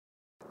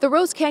The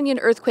Rose Canyon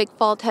earthquake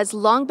fault has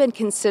long been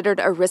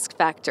considered a risk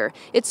factor.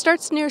 It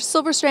starts near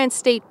Silver Strand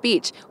State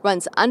Beach,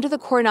 runs under the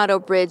Coronado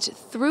Bridge,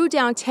 through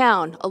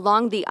downtown,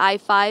 along the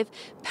I-5,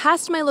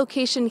 past my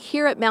location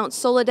here at Mount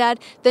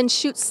Soledad, then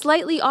shoots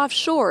slightly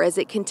offshore as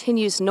it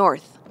continues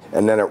north.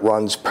 And then it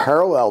runs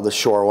parallel the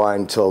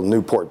shoreline till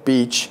Newport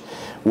Beach,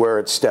 where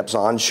it steps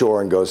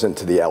onshore and goes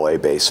into the LA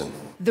basin.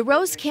 The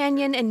Rose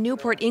Canyon and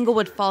Newport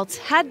Inglewood faults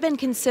had been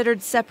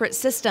considered separate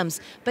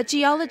systems, but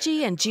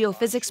geology and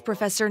geophysics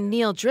professor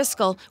Neil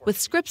Driscoll with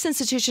Scripps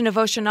Institution of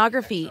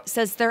Oceanography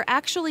says they're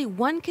actually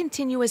one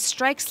continuous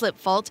strike-slip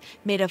fault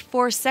made of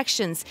 4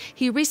 sections.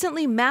 He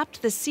recently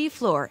mapped the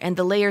seafloor and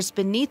the layers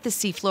beneath the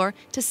seafloor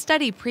to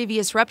study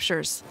previous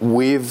ruptures.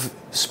 We've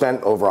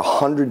spent over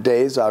 100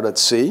 days out at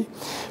sea,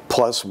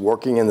 plus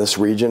working in this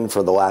region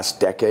for the last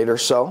decade or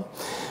so.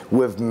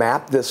 We've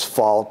mapped this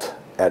fault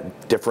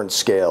at different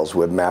scales.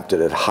 We've mapped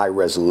it at high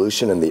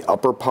resolution in the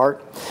upper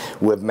part.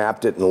 We've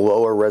mapped it in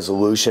lower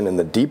resolution in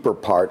the deeper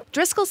part.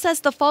 Driscoll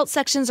says the fault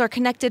sections are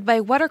connected by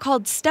what are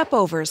called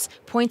stepovers,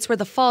 points where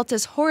the fault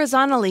is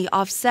horizontally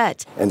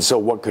offset. And so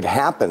what could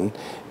happen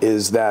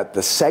is that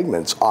the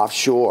segments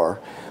offshore,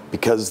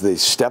 because the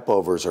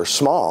stepovers are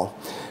small,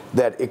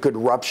 that it could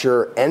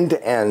rupture end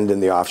to end in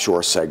the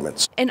offshore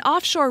segments. An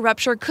offshore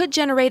rupture could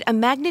generate a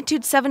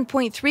magnitude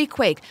 7.3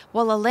 quake,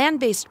 while a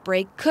land-based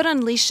break could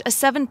unleash a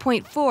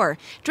 7.4.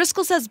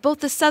 Driscoll says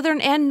both the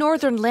southern and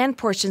northern land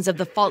portions of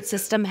the fault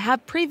system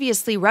have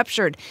previously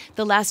ruptured.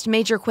 The last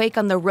major quake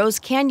on the Rose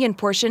Canyon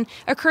portion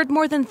occurred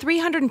more than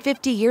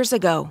 350 years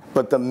ago.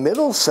 But the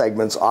middle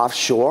segments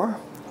offshore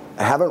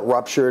haven't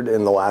ruptured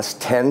in the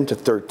last 10 to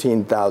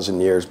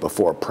 13,000 years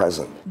before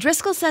present.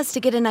 Driscoll says to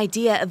get an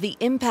idea of the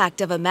impact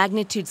of a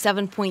magnitude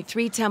 7.3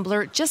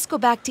 temblor, just go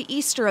back to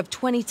Easter of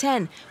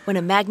 2010 when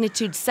a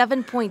magnitude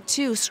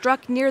 7.2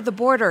 struck near the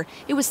border.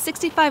 It was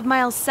 65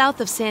 miles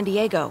south of San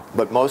Diego.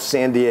 But most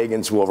San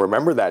Diegans will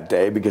remember that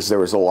day because there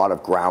was a lot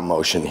of ground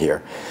motion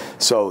here.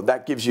 So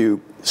that gives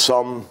you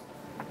some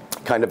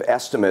kind of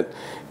estimate.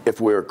 If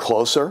we're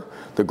closer,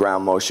 the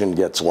ground motion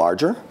gets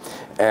larger,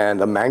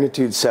 and a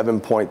magnitude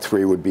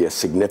 7.3 would be a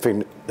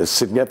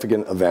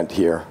significant event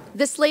here.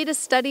 This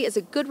latest study is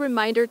a good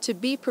reminder to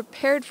be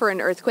prepared for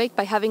an earthquake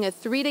by having a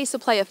 3-day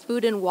supply of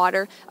food and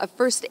water, a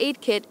first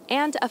aid kit,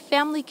 and a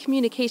family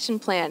communication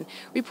plan.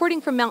 Reporting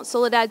from Mount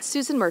Soledad,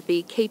 Susan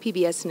Murphy,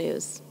 KPBS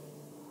News.